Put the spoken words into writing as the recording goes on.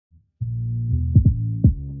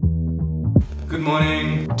Good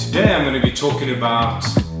morning. Today I'm going to be talking about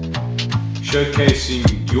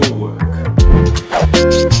showcasing your work.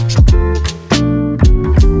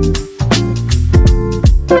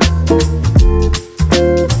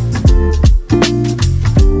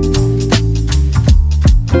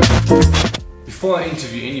 Before I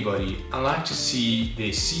interview anybody, I like to see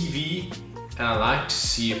their CV and I like to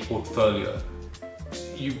see a portfolio.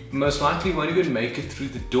 You most likely won't even make it through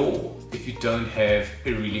the door if you don't have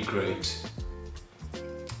a really great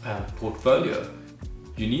portfolio.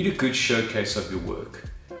 You need a good showcase of your work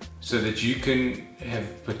so that you can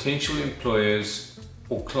have potential employers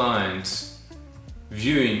or clients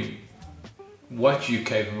viewing what you're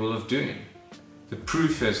capable of doing. The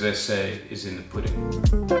proof, as they say, is in the pudding.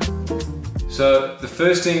 So the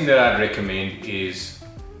first thing that I'd recommend is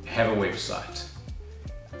have a website.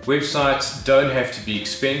 Websites don't have to be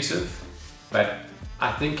expensive, but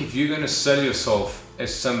I think if you're going to sell yourself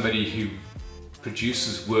as somebody who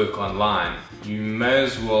produces work online, you may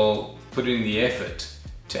as well put in the effort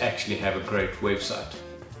to actually have a great website.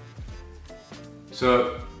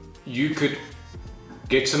 So you could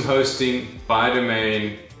get some hosting, buy a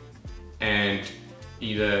domain, and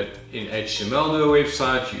either in HTML do a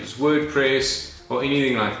website, use WordPress or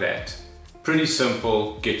anything like that. Pretty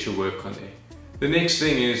simple, get your work on there. The next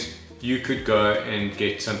thing is you could go and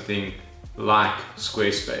get something like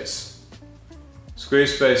Squarespace.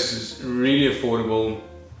 Squarespace is really affordable.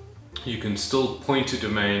 You can still point a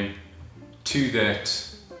domain to that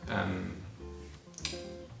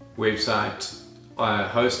website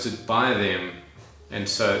hosted by them, and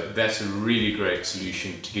so that's a really great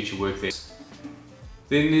solution to get your work there.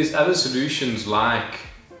 Then there's other solutions like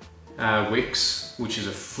Wix, which is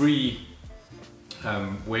a free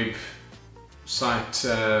web site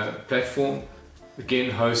platform,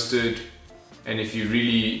 again hosted, and if you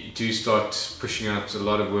really do start pushing out a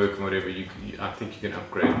lot of work and whatever, I think you can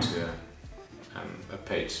upgrade to a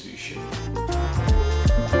paid solution.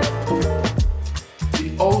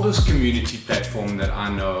 The oldest community platform that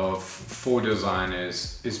I know of for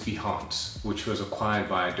designers is Behance, which was acquired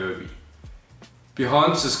by Adobe.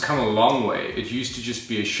 Behance has come a long way. It used to just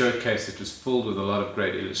be a showcase that was filled with a lot of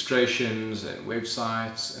great illustrations and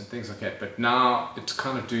websites and things like that, but now it's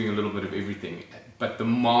kind of doing a little bit of everything. But the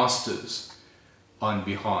masters on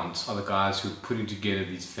Behance are the guys who are putting together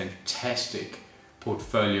these fantastic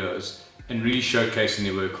portfolios and really showcasing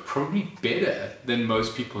their work probably better than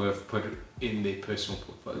most people have put it in their personal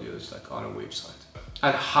portfolios, like on a website.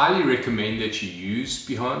 I'd highly recommend that you use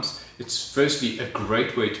Behance. It's firstly a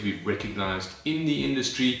great way to be recognized in the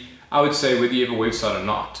industry. I would say whether you have a website or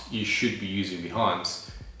not, you should be using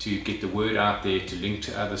Behance to get the word out there, to link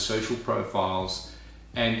to other social profiles,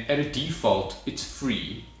 and at a default, it's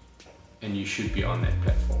free and you should be on that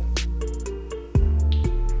platform.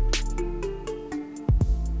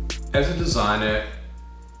 As a designer,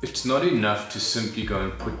 it's not enough to simply go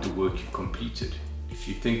and put the work you've completed. If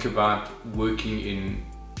you think about working in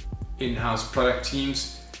in-house product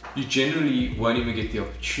teams, you generally won't even get the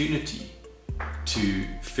opportunity to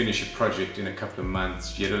finish a project in a couple of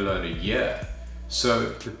months, yet alone a year. So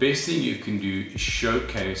the best thing you can do is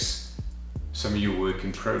showcase some of your work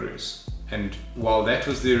in progress. And while that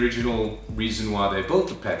was the original reason why they built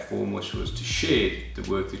the platform, which was to share the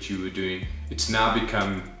work that you were doing, it's now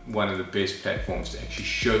become one of the best platforms to actually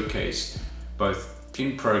showcase both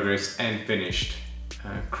in progress and finished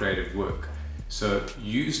creative work. So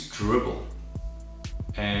use Dribbble,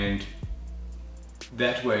 and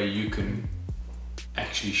that way you can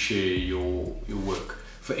actually share your work.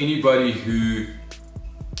 For anybody who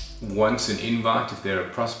wants an invite, if they're a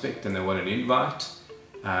prospect and they want an invite,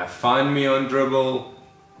 find me on Dribbble,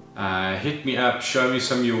 hit me up, show me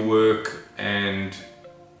some of your work, and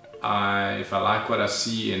if I like what I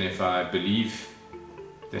see and if I believe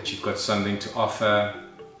that you've got something to offer,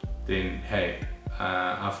 then hey,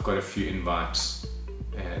 I've got a few invites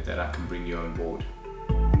that I can bring you on board.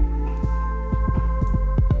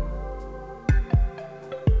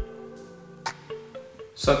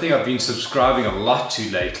 Something I've been subscribing a lot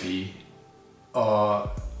to lately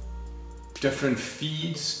are different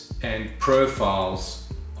feeds and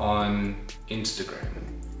profiles on Instagram.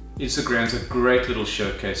 Instagram's a great little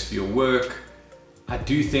showcase for your work. I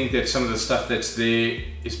do think that some of the stuff that's there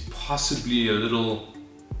is possibly a little,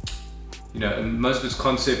 most of it's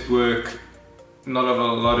concept work, not a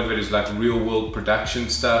lot of it is like real world production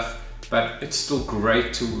stuff, but it's still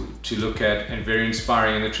great to look at and very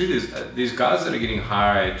inspiring. And the truth is, these guys that are getting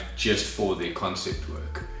hired just for their concept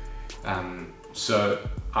work. So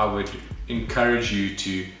I would encourage you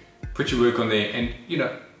to put your work on there and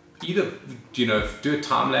either do a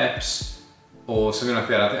time lapse or something like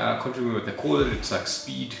that. I can't remember what they call it. It's like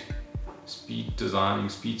speed designing,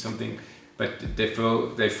 speed something. But they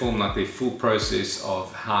film like the full process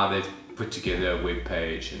of how they've put together a web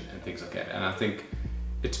page and things like that. And I think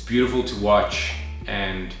it's beautiful to watch,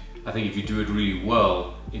 and I think if you do it really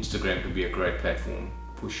well, Instagram can be a great platform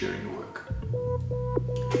for sharing your work.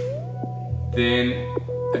 Then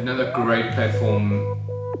another great platform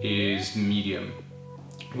is Medium.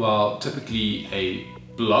 Well, typically a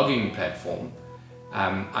blogging platform,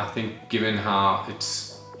 I think given how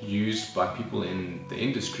it's used by people in the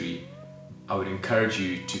industry, I would encourage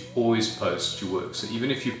you to always post your work. So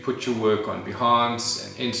even if you put your work on Behance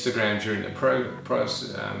and Instagram during the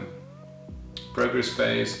progress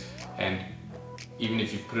phase, and even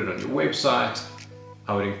if you put it on your website,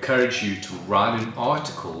 I would encourage you to write an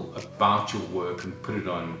article about your work and put it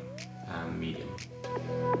on Medium.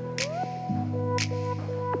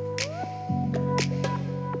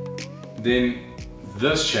 Then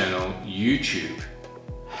this channel, YouTube,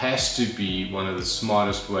 has to be one of the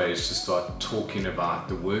smartest ways to start talking about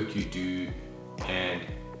the work you do and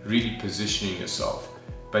really positioning yourself.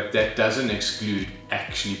 But that doesn't exclude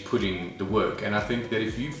actually putting the work. And I think that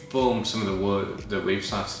if you film some of the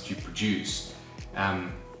websites that you produce,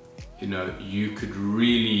 you know, you could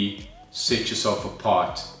really set yourself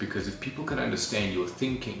apart, because if people can understand your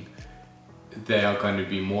thinking, they are going to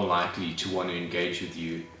be more likely to want to engage with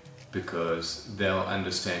you, because they'll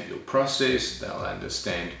understand your process, they'll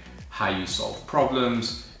understand how you solve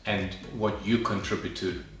problems and what you contribute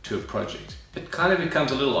to a project. It kind of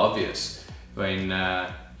becomes a little obvious when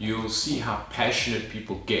you'll see how passionate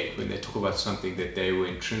people get when they talk about something that they were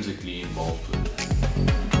intrinsically involved with.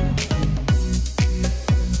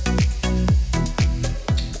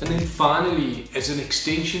 And then finally, as an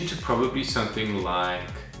extension to probably something like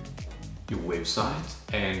your website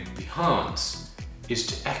and Behance, is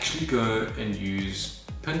to actually go and use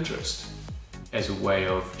Pinterest as a way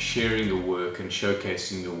of sharing your work and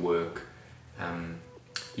showcasing your work.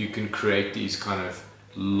 You can create these kind of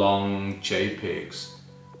long JPEGs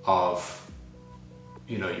of,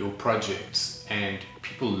 you know, your projects, and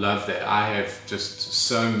people love that. I have just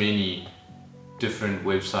so many different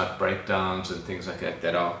website breakdowns and things like that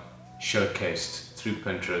that are showcased through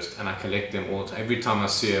Pinterest, and I collect them all. Every time I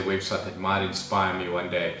see a website that might inspire me one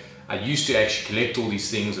day, I used to actually collect all these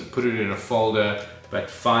things and put it in a folder, but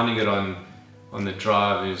finding it on the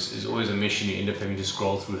drive is always a mission. You end up having to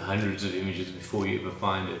scroll through hundreds of images before you ever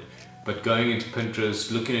find it. But going into Pinterest,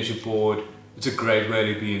 looking at your board, it's a great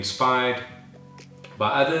way to be inspired by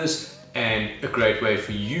others, and a great way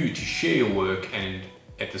for you to share your work and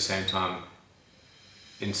at the same time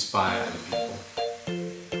inspire other people.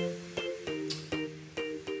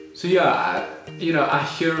 So yeah, I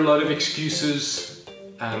hear a lot of excuses.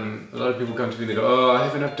 A lot of people come to me and they go, oh, I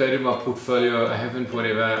haven't updated my portfolio, I haven't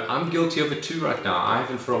whatever. I'm guilty of it too right now. I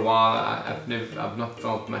haven't for a while. I've not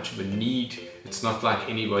felt much of a need. It's not like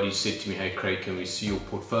anybody said to me, hey Craig, can we see your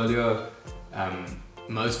portfolio?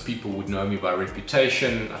 Most people would know me by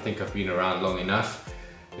reputation. I think I've been around long enough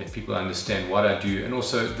that people understand what I do, and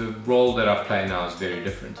also the role that I play now is very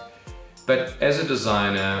different. But as a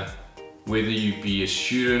designer, whether you be a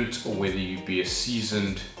student or whether you be a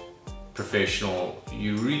seasoned professional,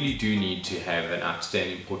 you really do need to have an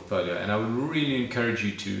outstanding portfolio, and I would really encourage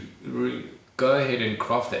you to go ahead and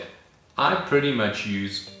craft that. I pretty much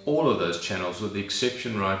use all of those channels with the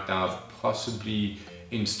exception right now of possibly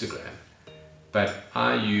Instagram, but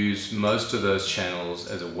I use most of those channels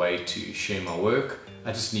as a way to share my work.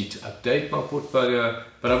 I just need to update my portfolio,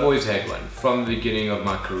 but I've always had one from the beginning of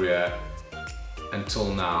my career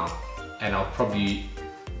until now, and I'll probably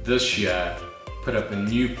this year put up a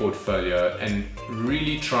new portfolio and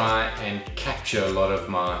really try and capture a lot of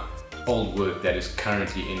my old work that is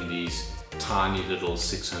currently in these tiny little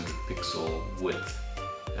 600 pixel width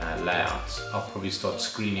layouts. I'll probably start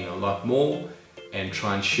screening a lot more and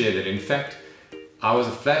try and share that. In fact, I was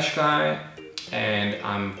a Flash guy, and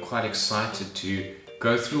I'm quite excited to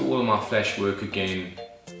go through all of my Flash work again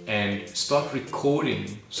and start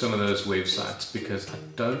recording some of those websites, because I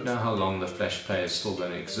don't know how long the Flash player is still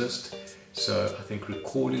going to exist. So I think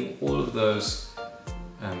recording all of those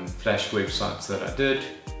Flash websites that I did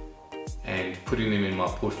and putting them in my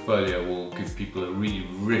portfolio will give people a really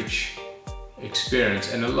rich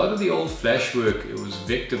experience. And a lot of the old Flash work, it was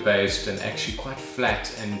vector based and actually quite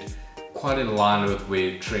flat and quite in line with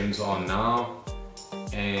where trends are now,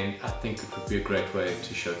 and I think it would be a great way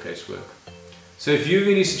to showcase work. So if you have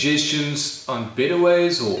any suggestions on better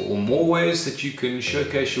ways or more ways that you can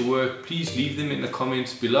showcase your work, please leave them in the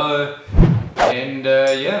comments below. And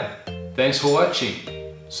yeah, thanks for watching.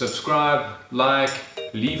 Subscribe, like,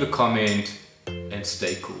 leave a comment, and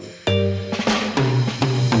stay cool.